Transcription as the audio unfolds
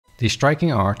The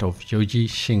striking art of Yoji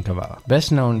Shinkawa,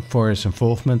 best known for his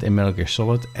involvement in Metal Gear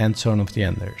Solid and Zone of the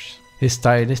Enders. His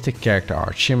stylistic character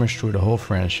art shimmers through the whole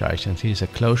franchise and he is a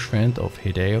close friend of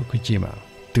Hideo Kojima.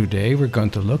 Today we're going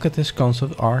to look at this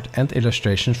concept art and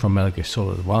illustrations from Metal Gear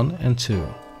Solid 1 and 2.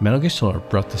 Metal Gear Solid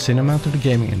brought the cinema to the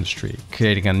gaming industry,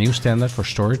 creating a new standard for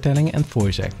storytelling and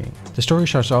voice acting. The story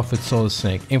starts off with Solid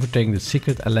Snake infiltrating the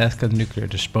secret Alaska nuclear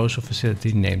disposal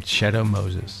facility named Shadow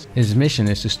Moses. His mission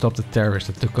is to stop the terrorists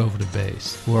that took over the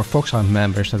base, who are FOXHOUND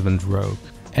members that went rogue,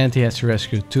 and he has to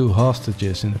rescue 2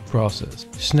 hostages in the process.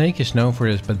 Snake is known for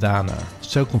his bandana,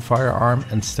 soaking firearm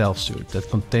and stealth suit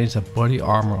that contains a body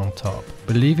armor on top.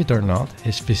 Believe it or not,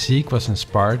 his physique was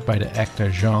inspired by the actor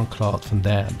Jean-Claude Van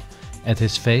Damme, and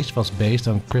his face was based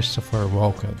on Christopher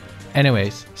Walken.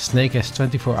 Anyways, Snake has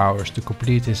 24 hours to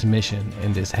complete his mission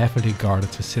in this heavily guarded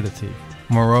facility.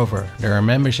 Moreover, there are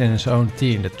members in his own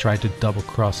team that try to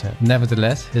double-cross him.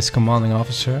 Nevertheless, his commanding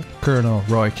officer, Colonel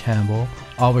Roy Campbell,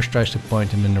 always tries to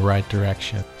point him in the right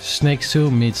direction. Snake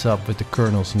soon meets up with the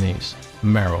Colonel's niece,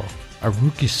 Meryl, a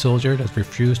rookie soldier that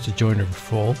refused to join the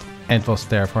revolt and was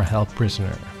therefore held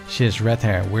prisoner. She has red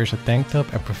hair, wears a tank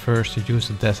top and prefers to use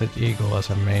the Desert Eagle as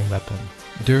her main weapon.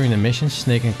 During the mission,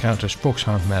 Snake encounters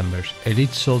FOXHOUND members, elite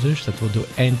soldiers that will do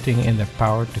anything in their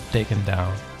power to take him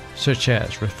down, such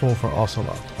as Revolver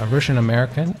Ocelot, a Russian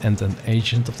American and an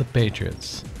agent of the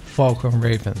Patriots. Falcon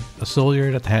Raven, a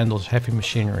soldier that handles heavy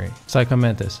machinery. Psycho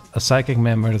Mantis, a psychic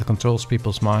member that controls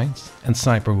people's minds. And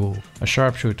Sniper Wolf, a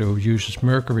sharpshooter who uses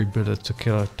mercury bullets to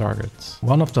kill targets.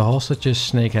 One of the hostages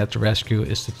Snake had to rescue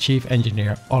is the chief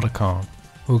engineer Otacon,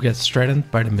 who gets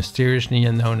threatened by the mysterious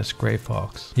Neo known as Grey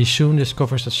Fox. He soon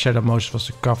discovers that Shadow Moses was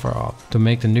a cover-up to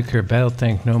make the nuclear battle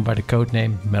tank known by the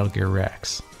codename Metal Gear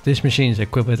Rex. This machine is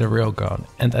equipped with a railgun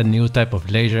and a new type of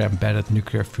laser-embedded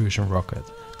nuclear fusion rocket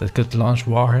that could launch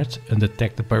warheads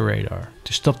undetected by radar.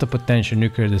 To stop the potential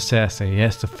nuclear disaster, he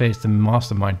has to face the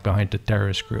mastermind behind the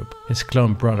terrorist group, his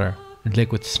clone brother,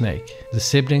 Liquid Snake. The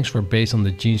siblings were based on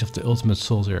the genes of the ultimate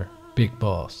soldier, Big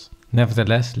Boss.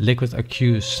 Nevertheless, Liquid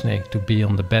accused Snake to be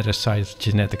on the better side of the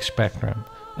genetic spectrum,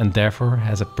 and therefore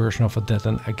has a personal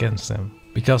vendetta against him.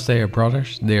 Because they are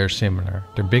brothers, they are similar.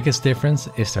 Their biggest difference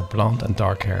is their blonde and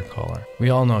dark hair color. We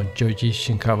all know Yoji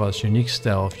Shinkawa's unique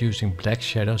style of using black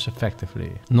shadows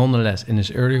effectively. Nonetheless, in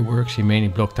his early works he mainly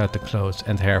blocked out the clothes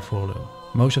and hair volume.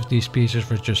 Most of these pieces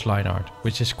were just line art,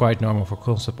 which is quite normal for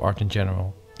concept art in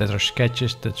general, that are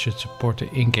sketches that should support the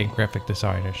in-game graphic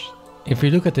designers. If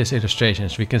we look at his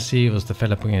illustrations, we can see he was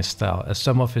developing his style, as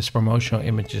some of his promotional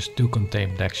images do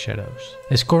contain black shadows.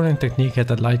 His coloring technique had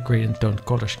a light gradient toned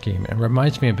color scheme and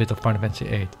reminds me a bit of Final Fantasy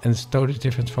VIII, and is totally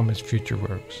different from his future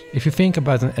works. If you think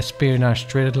about an espionage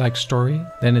thriller-like story,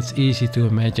 then it's easy to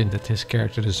imagine that his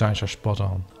character designs are spot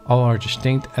on. All are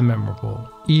distinct and memorable,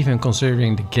 even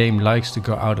considering the game likes to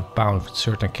go out of bounds with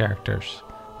certain characters.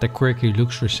 Their quirky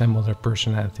looks resemble their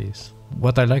personalities.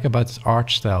 What I like about his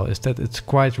art style is that it's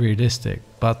quite realistic,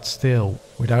 but still,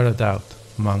 without a doubt,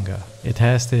 manga. It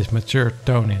has this mature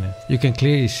tone in it. You can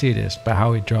clearly see this by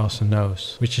how he draws the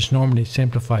nose, which is normally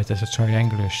simplified as a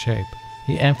triangular shape.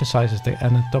 He emphasizes the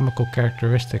anatomical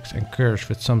characteristics and curves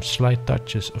with some slight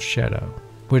touches of shadow.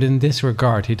 But in this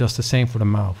regard he does the same for the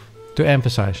mouth. To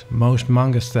emphasize, most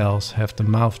manga styles have the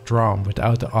mouth drawn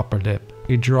without the upper lip.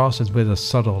 He draws it with a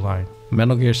subtle line.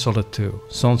 Metal Gear Solid 2,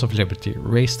 Sons of Liberty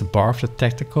raised the bar of the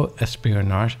tactical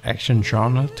espionage action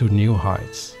genre to new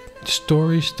heights. The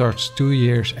story starts 2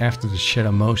 years after the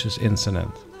Shadow Moses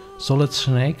incident. Solid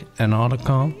Snake and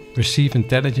Otacon receive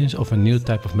intelligence of a new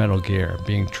type of Metal Gear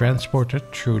being transported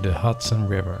through the Hudson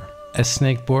River. As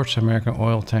Snake boards an American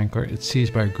oil tanker, it's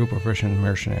seized by a group of Russian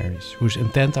mercenaries, whose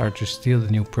intent are to steal the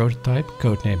new prototype,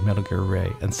 codenamed Metal Gear Ray,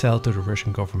 and sell it to the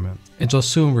Russian government. It was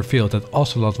soon revealed that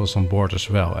Ocelot was on board as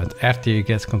well, and after he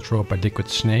gets controlled by Liquid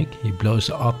Snake, he blows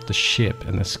up the ship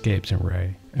and escapes in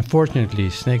Ray. Unfortunately,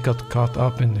 Snake got caught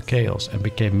up in the chaos and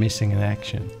became missing in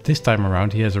action. This time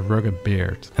around he has a rugged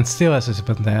beard, and still has his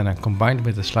bandana combined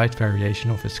with a slight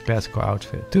variation of his classical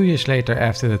outfit. 2 years later,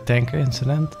 after the tanker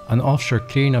incident, an offshore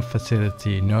cleanup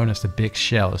facility known as the Big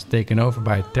Shell is taken over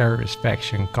by a terrorist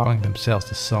faction calling themselves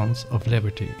the Sons of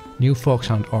Liberty. New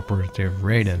FOXHOUND operative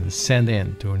Raiden is sent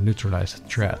in to neutralize the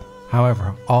threat.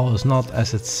 However, all is not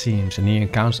as it seems and he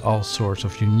encounters all sorts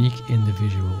of unique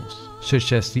individuals,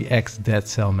 such as the ex-Dead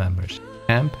Cell members,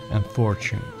 Amp and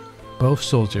Fortune, both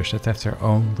soldiers that have their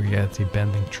own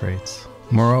reality-bending traits.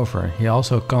 Moreover, he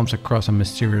also comes across a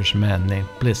mysterious man named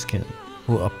Bliskin,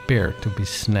 who appeared to be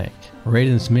Snake.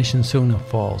 Raiden's mission soon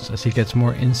unfolds as he gets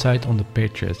more insight on the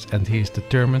Patriots and he is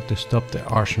determined to stop the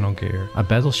Arsenal gear, a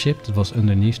battleship that was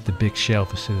underneath the big shell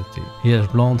facility. He has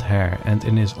blonde hair and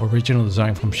in his original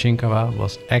design from Shinkawa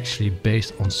was actually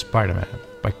based on Spider-Man,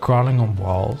 by crawling on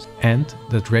walls, and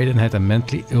that Raiden had a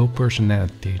mentally ill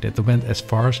personality that went as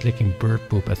far as licking bird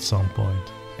poop at some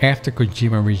point. After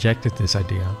Kojima rejected this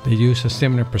idea, they used a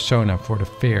similar persona for the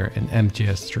Fear in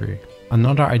MGS3.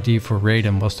 Another idea for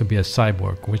Raiden was to be a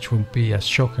cyborg, which would be a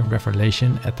shocking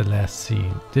revelation at the last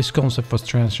scene. This concept was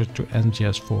transferred to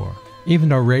MGS4. Even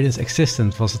though Raiden's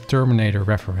existence was a Terminator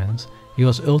reference, he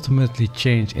was ultimately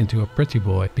changed into a pretty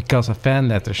boy because a fan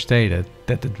letter stated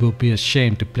that it would be a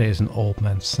shame to play as an old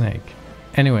man Snake.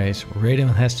 Anyways,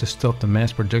 Raiden has to stop the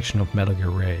mass production of Metal Gear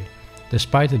Ray.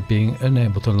 Despite it being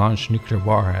unable to launch nuclear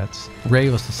warheads, Ray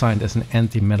was designed as an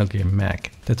anti-Metal Gear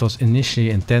mech that was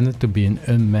initially intended to be an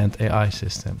unmanned AI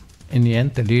system. In the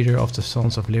end, the leader of the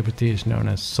Sons of Liberty is known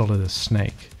as Solidus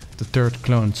Snake, the third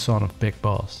cloned son of Big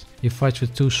Boss. He fights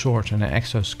with 2 swords and an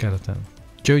exoskeleton.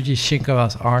 Yoji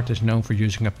Shinkawa's art is known for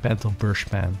using a pentel brush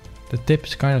pen. The tip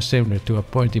is kind of similar to a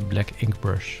pointy black ink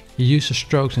brush. He uses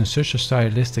strokes in such a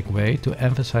stylistic way to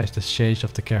emphasize the shades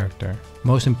of the character.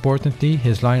 Most importantly,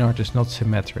 his line art is not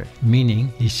symmetric,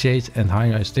 meaning he shades and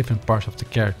highlights different parts of the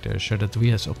character so that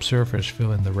we as observers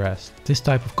fill in the rest. This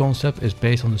type of concept is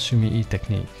based on the Sumi-E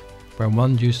technique, where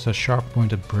one uses a sharp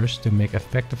pointed brush to make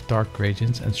effective dark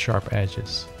gradients and sharp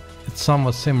edges. It's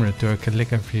somewhat similar to a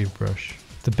calligraphy brush.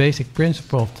 The basic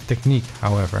principle of the technique,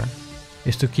 however,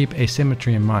 is to keep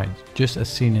asymmetry in mind, just as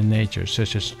seen in nature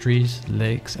such as trees,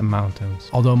 lakes and mountains.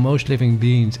 Although most living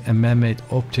beings and man-made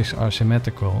objects are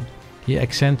symmetrical, he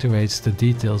accentuates the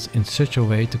details in such a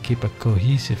way to keep a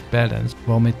cohesive balance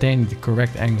while maintaining the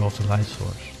correct angle of the light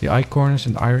source. The eye corners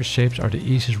and iris shapes are the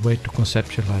easiest way to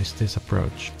conceptualize this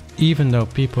approach. Even though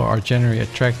people are generally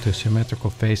attracted to symmetrical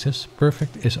faces,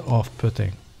 perfect is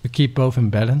off-putting. To keep both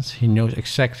in balance, he knows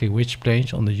exactly which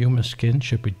planes on the human skin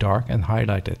should be dark and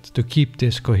highlighted to keep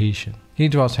this cohesion. He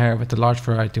draws hair with a large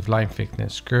variety of line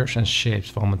thickness, curves and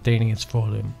shapes while maintaining its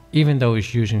volume. Even though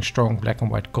he's using strong black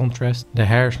and white contrast, the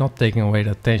hair is not taking away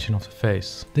the attention of the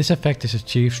face. This effect is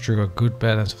achieved through a good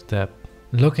balance of depth.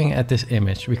 Looking at this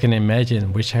image, we can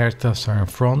imagine which hair tufts are in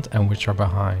front and which are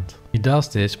behind. He does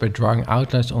this by drawing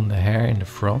outlines on the hair in the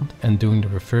front and doing the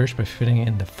reverse by filling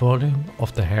in the volume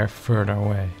of the hair further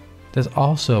away. That's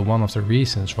also one of the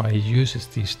reasons why he uses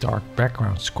these dark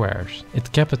background squares.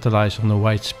 It capitalizes on the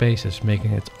white spaces,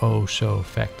 making it oh so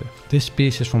effective. This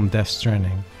piece is from Death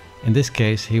Stranding. In this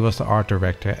case, he was the art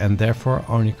director and therefore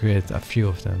only created a few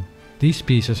of them. These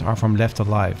pieces are from Left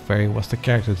Alive, where he was the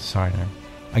character designer.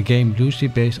 A game loosely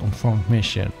based on Front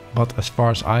Mission, but as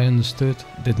far as I understood,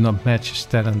 did not match his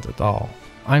talent at all.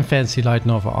 I'm fantasy light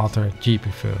novel author GP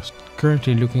First,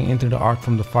 currently looking into the art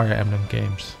from the Fire Emblem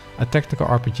games, a tactical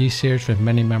RPG series with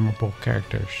many memorable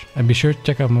characters. And be sure to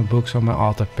check out my books on my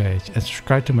author page and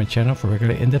subscribe to my channel for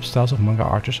regular in-depth styles of manga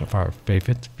artists of our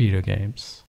favorite video games.